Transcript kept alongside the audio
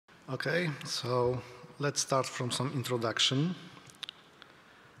Okay, so let's start from some introduction.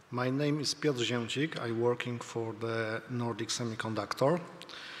 My name is Piotr Zięcik. I'm working for the Nordic Semiconductor,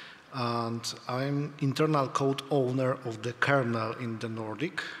 and I'm internal code owner of the kernel in the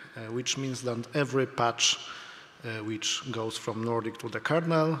Nordic, which means that every patch which goes from Nordic to the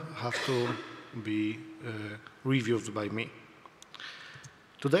kernel have to be reviewed by me.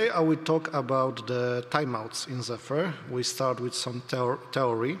 Today I will talk about the timeouts in Zephyr. We start with some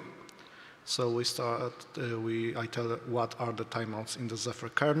theory. So I tell what are the timeouts in the Zephyr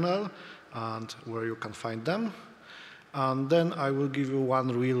kernel and where you can find them. And then I will give you one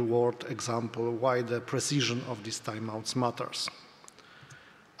real-world example why the precision of these timeouts matters.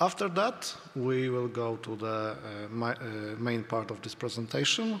 After that, we will go to the main part of this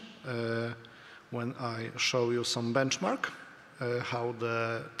presentation when I show you some benchmark, how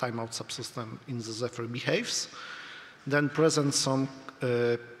the timeout subsystem in the Zephyr behaves, then present some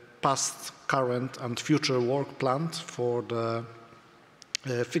past, current, and future work planned for the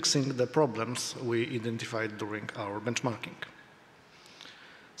fixing the problems we identified during our benchmarking.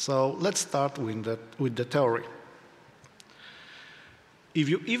 So let's start with the theory. If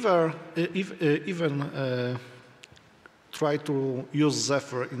you even try to use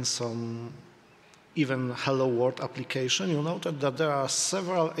Zephyr in some even hello world application, you noted that there are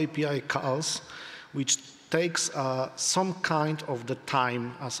several API calls which takes some kind of the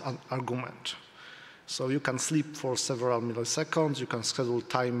time as an argument. So you can sleep for several milliseconds, you can schedule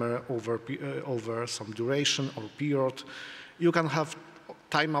timer over some duration or period, you can have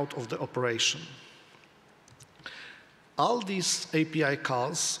timeout of the operation. All these API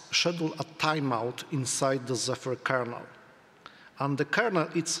calls schedule a timeout inside the Zephyr kernel. And the kernel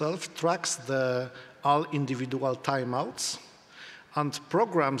itself tracks all individual timeouts and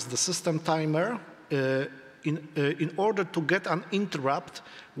programs the system timer in order to get an interrupt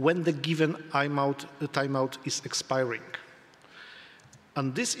when the given timeout is expiring.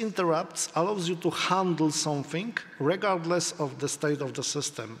 And this interrupts allows you to handle something regardless of the state of the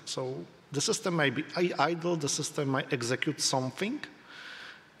system. So the system may be idle, the system might execute something,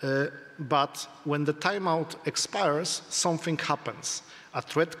 but when the timeout expires, something happens. A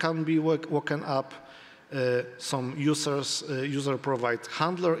thread can be woken up, some user provide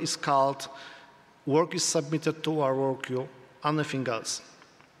handler is called, work is submitted to our work queue, anything else.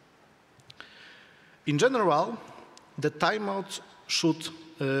 In general, the timeout should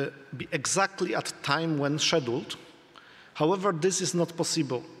be exactly at time when scheduled. However, this is not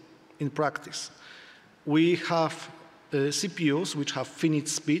possible in practice. We have CPUs which have finite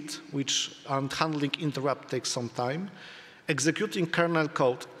speed, and handling interrupt takes some time. Executing kernel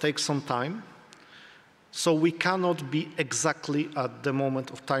code takes some time. So we cannot be exactly at the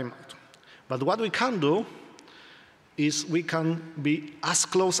moment of timeout. But what we can do is we can be as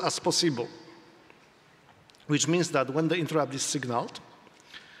close as possible, which means that when the interrupt is signaled,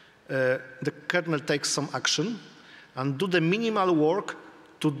 the kernel takes some action and do the minimal work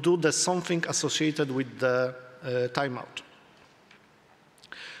to do the something associated with the timeout.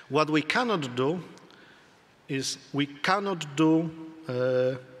 What we cannot do is we cannot do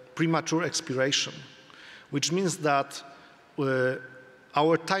premature expiration, which means that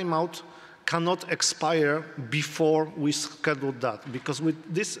our timeout cannot expire before we schedule that, because with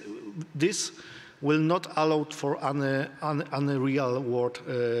this will not allow for any real-world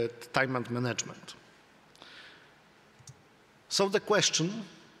timeout management. So the question,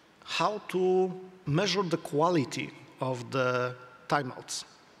 how to measure the quality of the timeouts?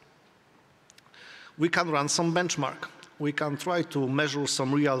 We can run some benchmark. We can try to measure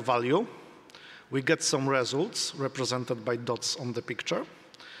some real value. We get some results represented by dots on the picture.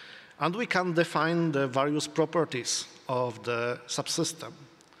 And we can define the various properties of the subsystem.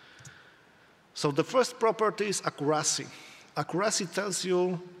 So the first property is accuracy. Accuracy tells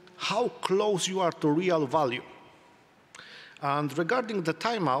you how close you are to real value. And regarding the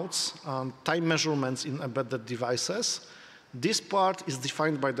timeouts and time measurements in embedded devices, this part is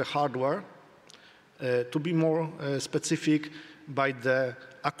defined by the hardware. To be more specific, by the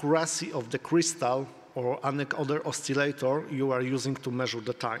accuracy of the crystal or any other oscillator you are using to measure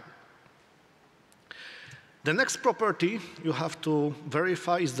the time. The next property you have to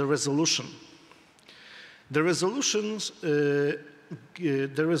verify is the resolution. The resolutions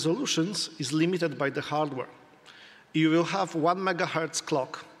is limited by the hardware. You will have 1 megahertz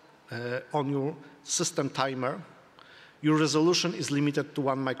clock on your system timer. Your resolution is limited to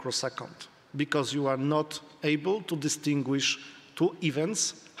 1 microsecond because you are not able to distinguish two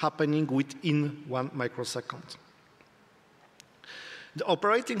events happening within 1 microsecond. The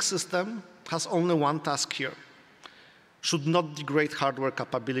operating system has only one task here. should not degrade hardware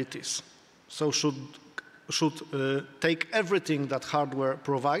capabilities. So should take everything that hardware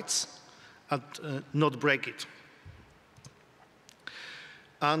provides and not break it.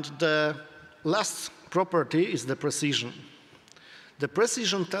 And the last property is the precision. The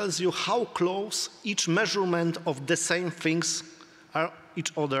precision tells you how close each measurement of the same things are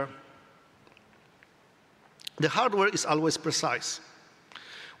each other. The hardware is always precise,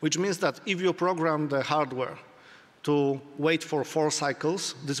 which means that if you program the hardware to wait for 4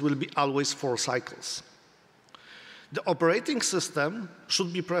 cycles, this will be always 4 cycles. The operating system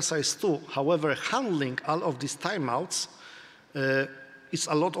should be precise too. However, handling all of these timeouts is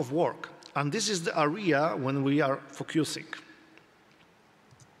a lot of work. And this is the area when we are focusing.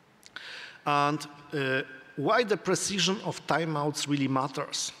 And why the precision of timeouts really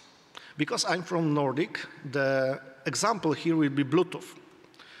matters? Because I'm from Nordic, the example here will be Bluetooth.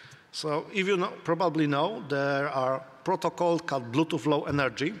 So if you probably know, there are protocols called Bluetooth Low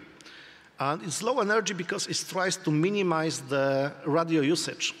Energy. And it's low energy because it tries to minimize the radio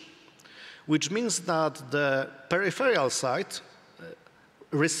usage, which means that the peripheral side,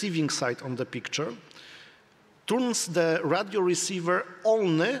 receiving side on the picture, turns the radio receiver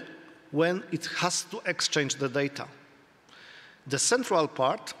only when it has to exchange the data. The central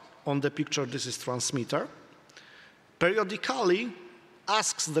part on the picture, this is transmitter, periodically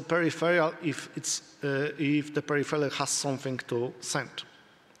asks the peripheral if the peripheral has something to send.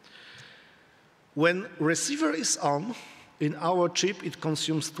 When receiver is on, in our chip, it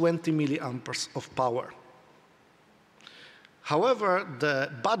consumes 20 milliamperes of power. However,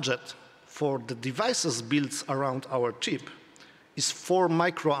 the budget for the devices built around our chip is 4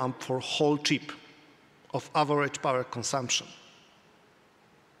 microamp for whole chip of average power consumption.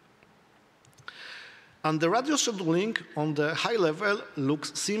 And the radio scheduling on the high level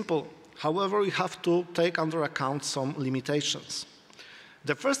looks simple. However, we have to take under account some limitations.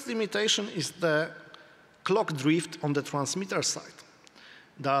 The first limitation is the clock drift on the transmitter side,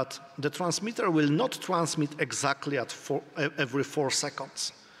 that the transmitter will not transmit exactly at every 4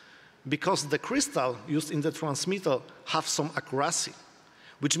 seconds, because the crystal used in the transmitter have some accuracy,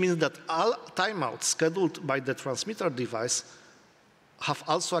 which means that all timeouts scheduled by the transmitter device have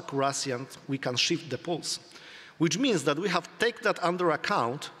also accuracy and we can shift the pulse, which means that we have to take that under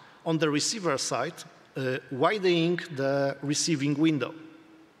account on the receiver side, widening the receiving window.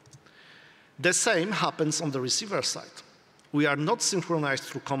 The same happens on the receiver side. We are not synchronized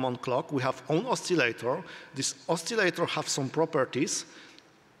through common clock. We have own oscillator. This oscillator has some properties.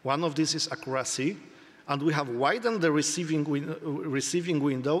 One of these is accuracy. And we have widened the receiving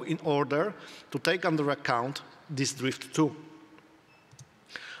window in order to take under account this drift too.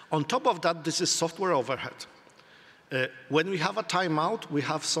 On top of that, this is software overhead. When we have a timeout, we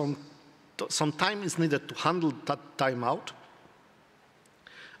have some time is needed to handle that timeout,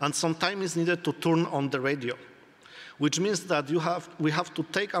 and some time is needed to turn on the radio, which means that we have to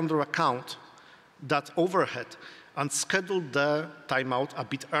take under account that overhead and schedule the timeout a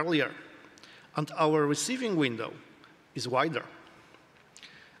bit earlier. And our receiving window is wider.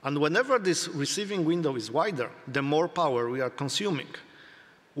 And whenever this receiving window is wider, the more power we are consuming.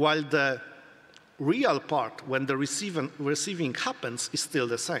 While the real part, when the receiving happens, is still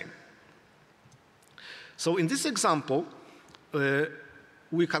the same. So in this example,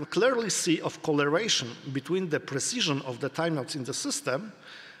 we can clearly see a correlation between the precision of the timeouts in the system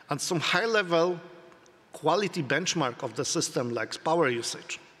and some high-level quality benchmark of the system, like power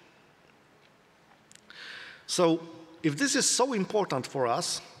usage. So if this is so important for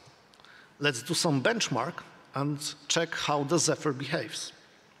us, let's do some benchmark and check how the Zephyr behaves.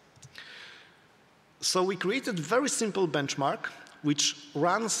 So we created a very simple benchmark which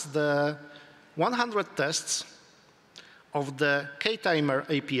runs the 100 tests of the K-timer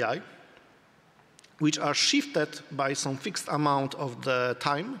API, which are shifted by some fixed amount of the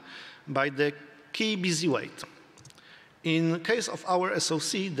time by the key busy wait. In case of our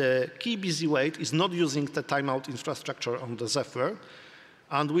SoC, the key busy wait is not using the timeout infrastructure on the Zephyr,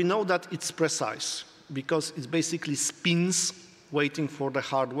 and we know that it's precise because it basically spins waiting for the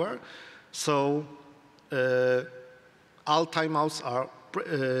hardware. So all timeouts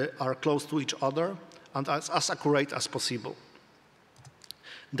are close to each other and as accurate as possible.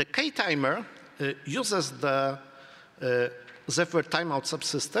 The K-timer uses the Zephyr timeout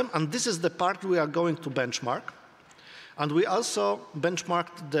subsystem, and this is the part we are going to benchmark. And we also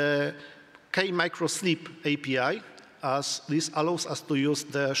benchmarked the K-microsleep API, as this allows us to use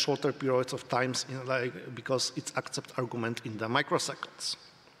the shorter periods of times because it accepts argument in the microseconds.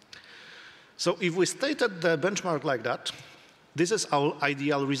 So if we stated the benchmark like that, this is our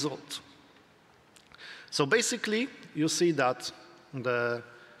ideal result. So basically, you see that the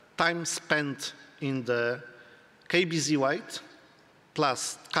time spent in the KBZ wait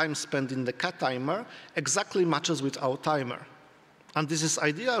plus time spent in the cat timer exactly matches with our timer. And this is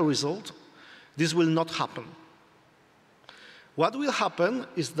ideal result. This will not happen. What will happen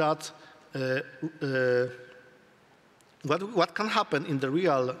is that what can happen in the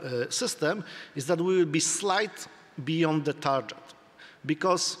real system is that we will be slight beyond the target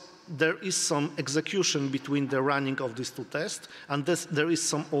because there is some execution between the running of these two tests and there is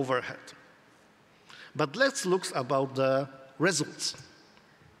some overhead. But let's look about the results.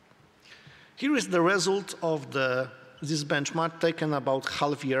 Here is the result of this benchmark taken about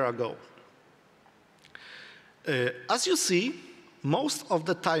half a year ago. As you see, most of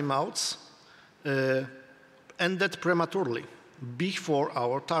the timeouts ended prematurely before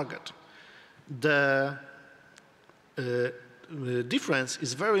our target. The difference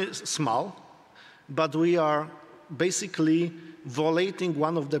is very small, but we are basically violating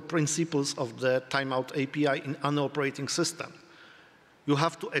one of the principles of the timeout API in an operating system. You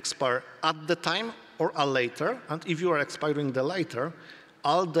have to expire at the time or later, and if you are expiring the later,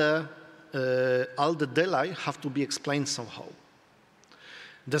 all the delay have to be explained somehow.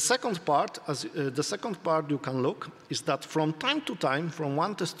 The second part you can look is that from time to time, from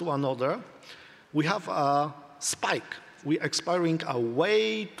one test to another, we have a spike. We're expiring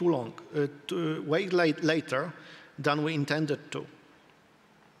way too long, way later than we intended to.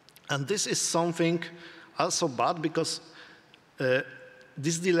 And this is something also bad because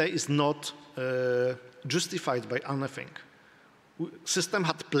this delay is not justified by anything. System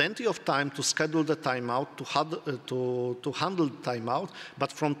had plenty of time to schedule the timeout, to handle the timeout,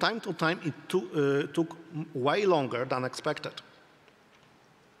 but from time to time it took way longer than expected.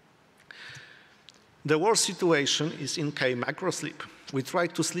 The worst situation is in K microsleep. We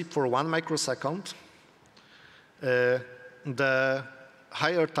tried to sleep for 1 microsecond. The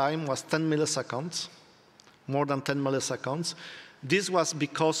higher time was 10 milliseconds, more than 10 milliseconds. This was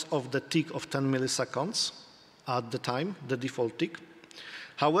because of the tick of 10 milliseconds at the time, the default tick.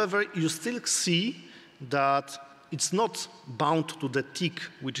 However, you still see that it's not bound to the tick,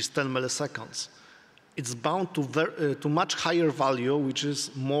 which is 10 milliseconds. It's bound to much higher value, which is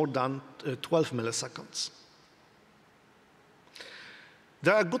more than 12 milliseconds.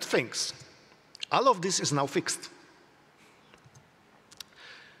 There are good things. All of this is now fixed.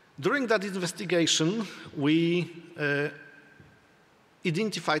 During that investigation, we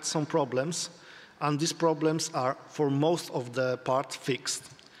identified some problems, and these problems are, for most of the part, fixed,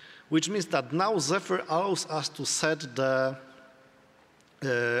 which means that now Zephyr allows us to set the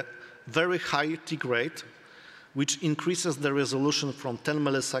very high tick rate, which increases the resolution from 10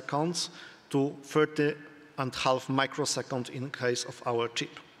 milliseconds to 30.5 microseconds in case of our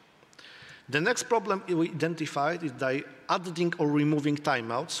chip. The next problem we identified is by adding or removing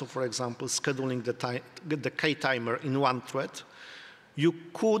timeouts. So, for example, scheduling the K timer in one thread, you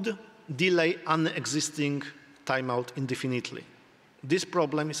could delay an existing timeout indefinitely. This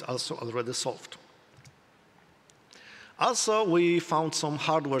problem is also already solved. Also, we found some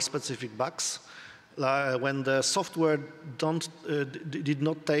hardware-specific bugs when the software did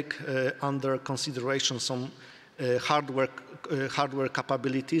not take under consideration some hardware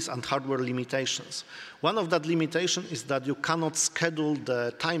capabilities and hardware limitations. One of that limitation is that you cannot schedule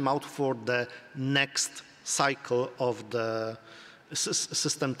the timeout for the next cycle of the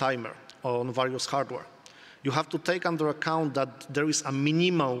system timer on various hardware. You have to take under account that there is a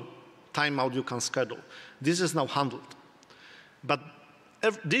minimal timeout you can schedule. This is now handled. But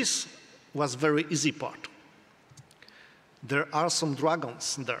this was very easy part. There are some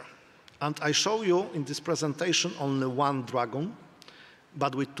dragons there. And I show you in this presentation only one dragon,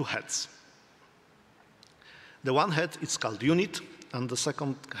 but with two heads. The one head is called unit, and the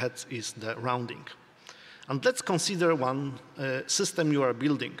second head is the rounding. And let's consider one system you are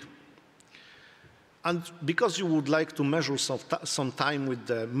building. And because you would like to measure some time with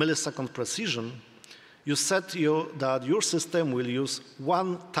the millisecond precision, you set that your system will use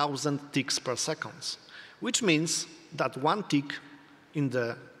 1,000 ticks per second, which means that one tick in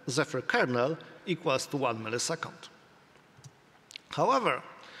the Zephyr kernel equals to 1 millisecond. However,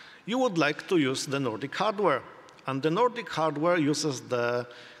 you would like to use the Nordic hardware, and the Nordic hardware uses the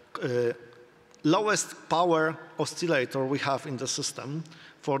lowest power oscillator we have in the system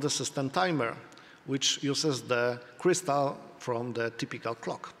for the system timer, which uses the crystal from the typical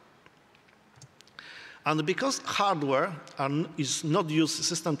clock. And because hardware is not used,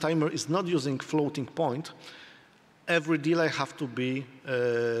 system timer is not using floating point, every delay have to be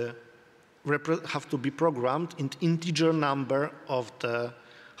programmed in integer number of the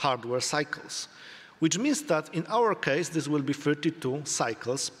hardware cycles, which means that in our case, this will be 32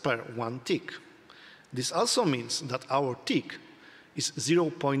 cycles per 1 tick. This also means that our tick is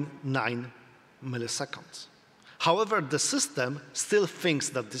 0.9 milliseconds. However, the system still thinks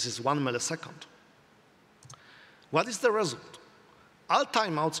that this is 1 millisecond. What is the result? All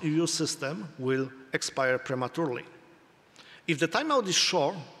timeouts in your system will expire prematurely. If the timeout is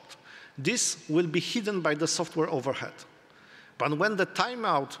short, this will be hidden by the software overhead. But when the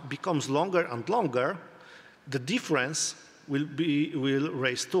timeout becomes longer and longer, the difference will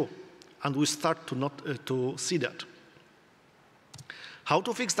raise too, and we start to see that. How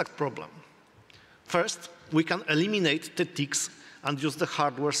to fix that problem? First, we can eliminate the ticks and use the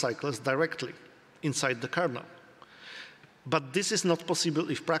hardware cycles directly inside the kernel. But this is not possible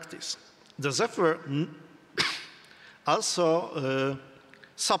in practice. The Zephyr also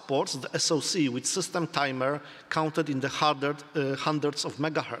supports the SoC with system timer counted in the hundreds of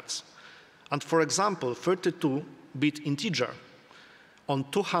megahertz. And for example, 32-bit integer on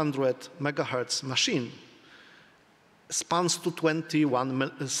 200 megahertz machine spans to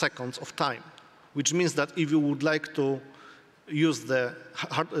 21 seconds of time, which means that if you would like to use the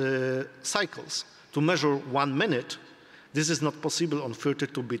cycles to measure 1 minute, this is not possible on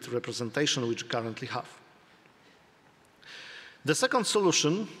 32-bit representation, which we currently have. The second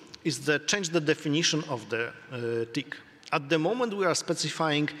solution is to change the definition of the tick. At the moment, we are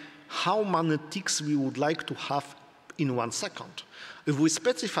specifying how many ticks we would like to have in 1 second. If we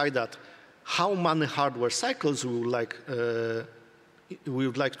specify that how many hardware cycles we would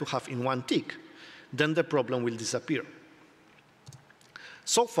like to have in 1 tick, then the problem will disappear.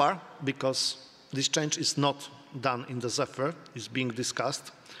 So far, because this change is not done in the Zephyr, is being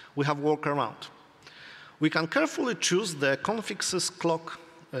discussed, we have workaround. We can carefully choose the config's clock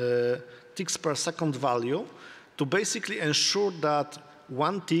ticks per second value to basically ensure that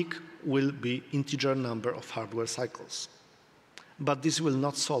 1 tick will be integer number of hardware cycles. But this will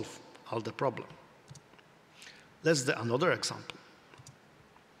not solve all the problem. Let's do another example.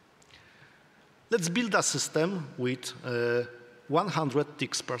 Let's build a system with 100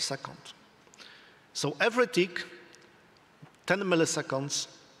 ticks per second. So every tick, 10 milliseconds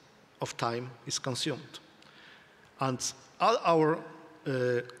of time is consumed. And all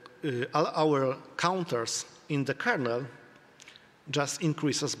our counters in the kernel just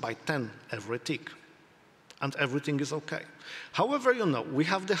increases by 10 every tick. And everything is OK. However, we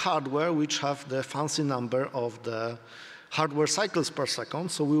have the hardware which have the fancy number of the hardware cycles per second,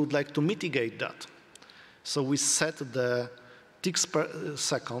 so we would like to mitigate that. So we set the ticks per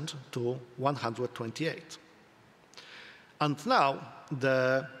second to 128. And now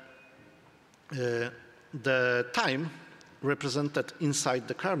the time represented inside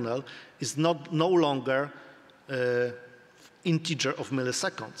the kernel is no longer integer of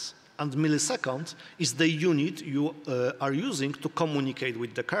milliseconds. And millisecond is the unit you are using to communicate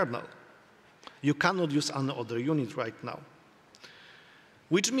with the kernel. You cannot use any other unit right now.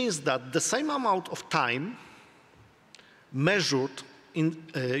 Which means that the same amount of time measured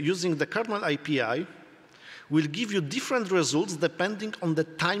using the kernel API will give you different results depending on the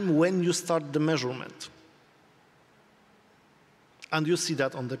time when you start the measurement. And you see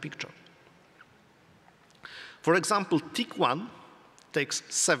that on the picture. For example, tick 1 takes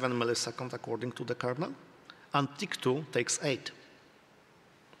 7 milliseconds according to the kernel, and tick 2 takes 8.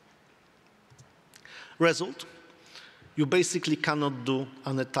 Result, you basically cannot do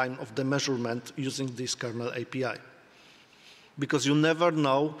any time of the measurement using this kernel API, because you never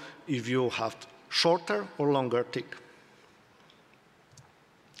know if you have shorter or longer tick.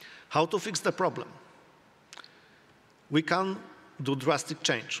 How to fix the problem? We can do drastic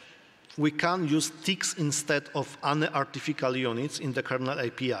change. We can use ticks instead of any artificial units in the kernel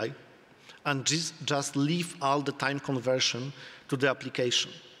API and just leave all the time conversion to the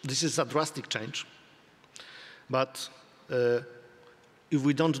application. This is a drastic change. But if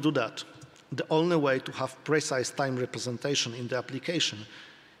we don't do that, the only way to have precise time representation in the application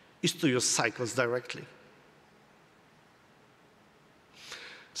is to use cycles directly.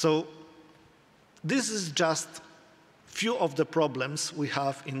 So this is just few of the problems we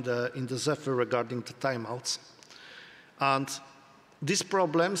have in the Zephyr regarding the timeouts. And these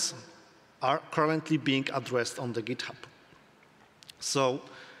problems are currently being addressed on the GitHub. So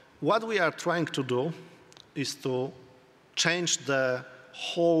what we are trying to do is to change the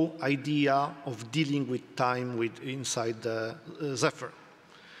whole idea of dealing with time inside the Zephyr,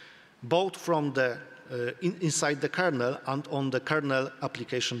 both from the inside the kernel and on the kernel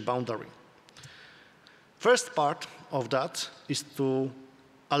application boundary. First part of that is to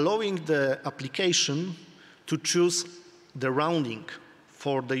allowing the application to choose the rounding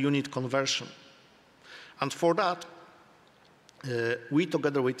for the unit conversion. And for that, we,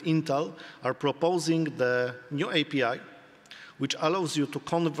 together with Intel, are proposing the new API, which allows you to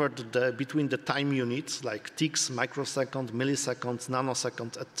convert between the time units, like ticks, microseconds, milliseconds,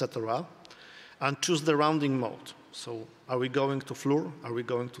 nanoseconds, etc., and choose the rounding mode. So are we going to floor? Are we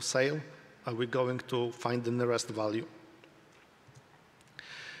going to sail? Are we going to find the nearest value?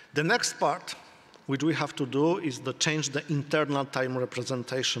 The next part, which we have to do, is to change the internal time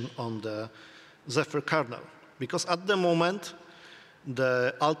representation on the Zephyr kernel. Because at the moment,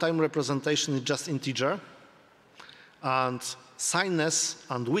 the all-time representation is just integer, and signness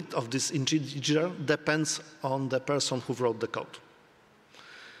and width of this integer depends on the person who wrote the code,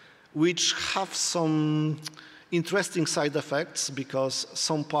 which have some interesting side effects, because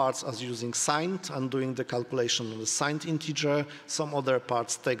some parts are using signed and doing the calculation on the signed integer, some other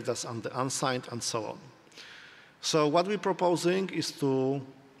parts take this on the unsigned, and so on. So what we're proposing is to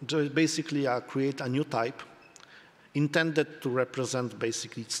basically create a new type intended to represent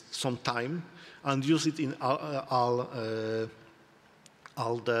basically some time and use it in all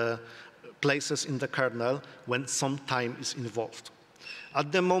the places in the kernel when some time is involved.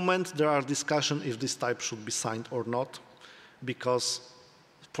 At the moment, there are discussions if this type should be signed or not, because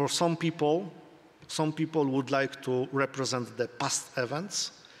for some people would like to represent the past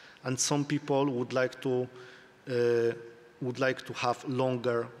events, and some people would like to have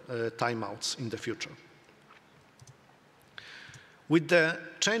longer timeouts in the future. With the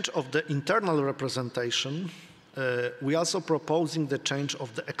change of the internal representation, we also proposing the change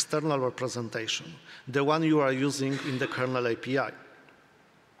of the external representation, the one you are using in the kernel API.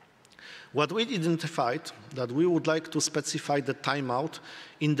 What we identified, that we would like to specify the timeout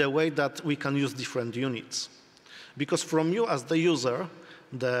in the way that we can use different units. Because from you as the user,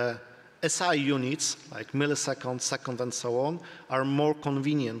 the SI units, like milliseconds, second, and so on, are more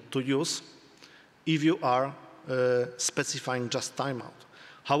convenient to use if you are specifying just timeout.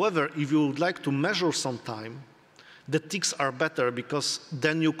 However, if you would like to measure some time, the ticks are better, because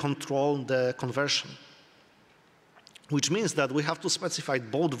then you control the conversion, which means that we have to specify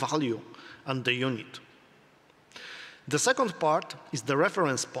both value and the unit. The second part is the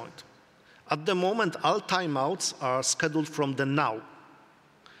reference point. At the moment, all timeouts are scheduled from the now.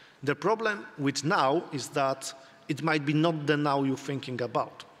 The problem with now is that it might be not the now you're thinking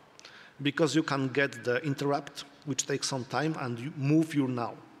about, because you can get the interrupt, which takes some time, and you move your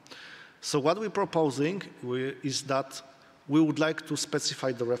now. So what we're proposing is that we would like to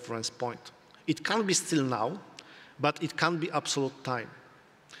specify the reference point. It can be still now, but it can be absolute time.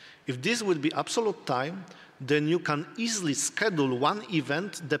 If this will be absolute time, then you can easily schedule one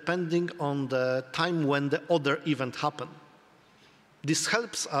event depending on the time when the other event happened. This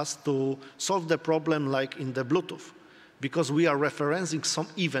helps us to solve the problem like in the Bluetooth, because we are referencing some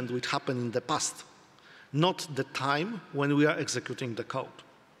event which happened in the past, not the time when we are executing the code.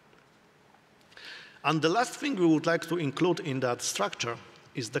 And the last thing we would like to include in that structure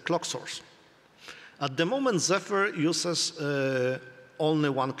is the clock source. At the moment, Zephyr uses only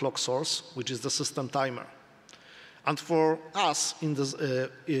one clock source, which is the system timer. And for us, this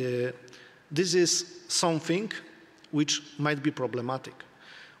is something which might be problematic.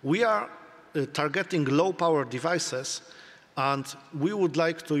 We are targeting low-power devices, and we would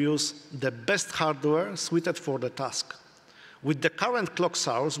like to use the best hardware suited for the task. With the current clock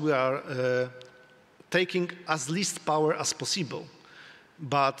source, we are taking as least power as possible,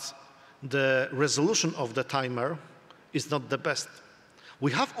 but the resolution of the timer is not the best.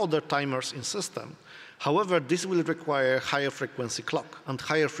 We have other timers in system. However, this will require higher frequency clock, and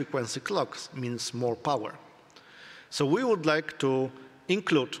higher frequency clocks means more power. So we would like to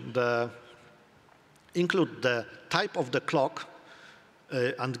include the type of the clock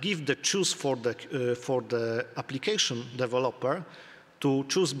and give the choose for the application developer to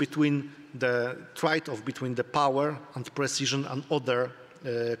choose between the trade-off between the power and precision and other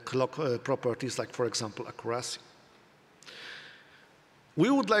clock properties, like, for example, accuracy. We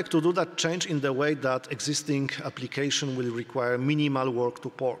would like to do that change in the way that existing application will require minimal work to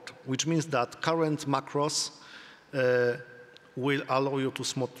port, which means that current macros will allow you to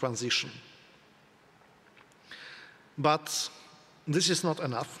smooth transition. But this is not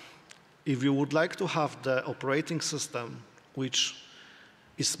enough. If you would like to have the operating system which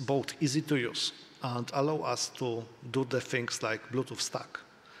is both easy to use and allow us to do the things like Bluetooth stack,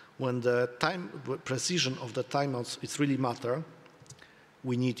 when the precision of the timeouts is really matter,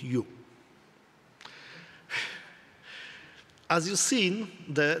 we need you. As you've seen,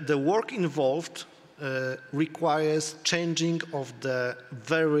 the work involved requires changing of the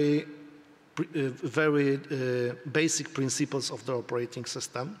very basic principles of the operating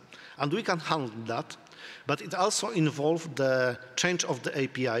system, and we can handle that but it also involved the change of the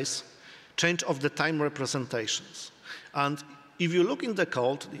APIs, change of the time representations. And if you look in the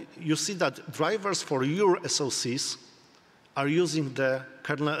code, you see that drivers for your SoCs are using the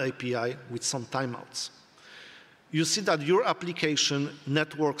kernel API with some timeouts. You see that your application,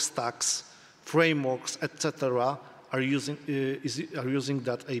 network stacks, frameworks, etc., are using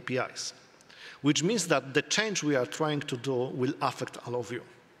that APIs, which means that the change we are trying to do will affect all of you.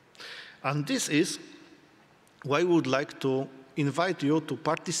 And this is why we would like to invite you to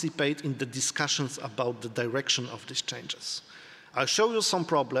participate in the discussions about the direction of these changes. I'll show you some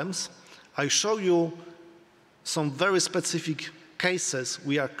problems. I show you some very specific cases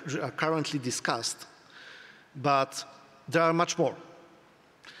we are currently discussed, but there are much more.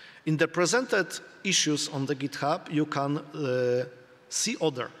 In the presented issues on the GitHub, you can see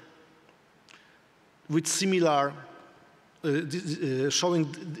other with similar, showing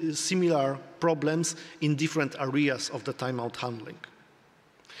similar problems in different areas of the timeout handling.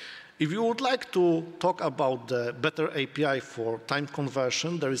 If you would like to talk about the better API for time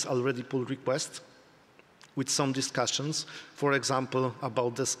conversion, there is already pull request with some discussions, for example,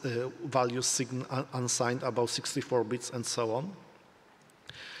 about this value signed unsigned, about 64 bits and so on.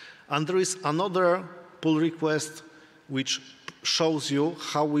 And there is another pull request which shows you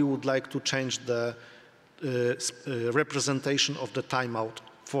how we would like to change the representation of the timeout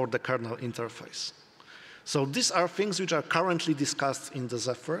for the kernel interface. So these are things which are currently discussed in the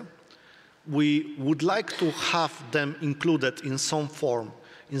Zephyr. We would like to have them included in some form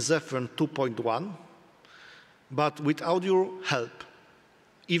in Zephyr 2.1, but without your help,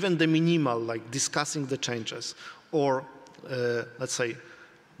 even the minimal, like discussing the changes, or let's say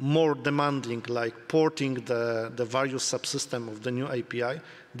more demanding, like porting the various subsystem of the new API,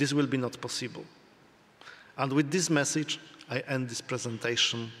 this will be not possible. And with this message, I end this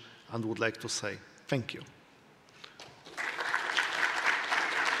presentation and would like to say thank you.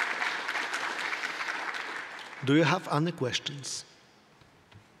 Do you have any questions?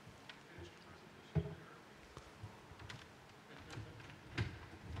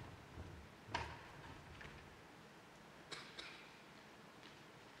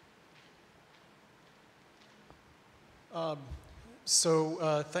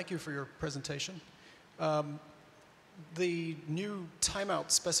 Thank you for your presentation. The new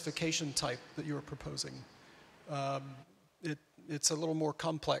timeout specification type that you are proposing, it's a little more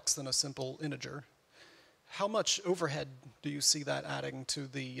complex than a simple integer. How much overhead do you see that adding to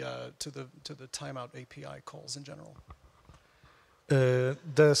the timeout API calls in general?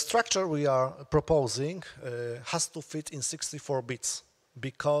 The structure we are proposing has to fit in 64 bits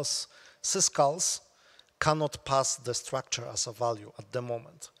because syscalls cannot pass the structure as a value at the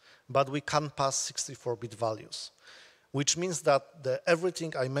moment, but we can pass 64-bit values, which means that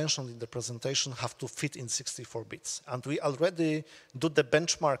everything I mentioned in the presentation have to fit in 64 bits. And we already do the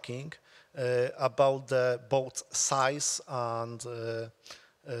benchmarking about both size and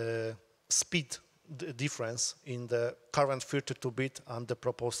speed difference in the current 32-bit and the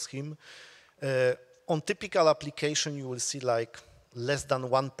proposed scheme. On typical application, you will see like less than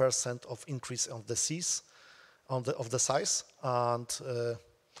 1% of increase of the Cs, of the size, and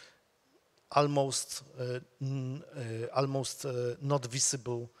almost not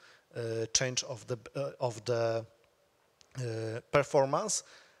visible change of the performance,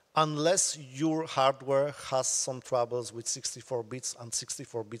 unless your hardware has some troubles with 64 bits, and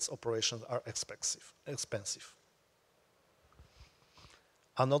 64 bits operations are expensive.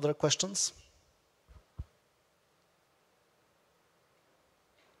 Another questions?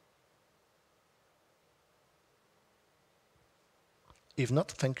 If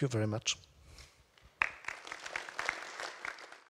not, thank you very much.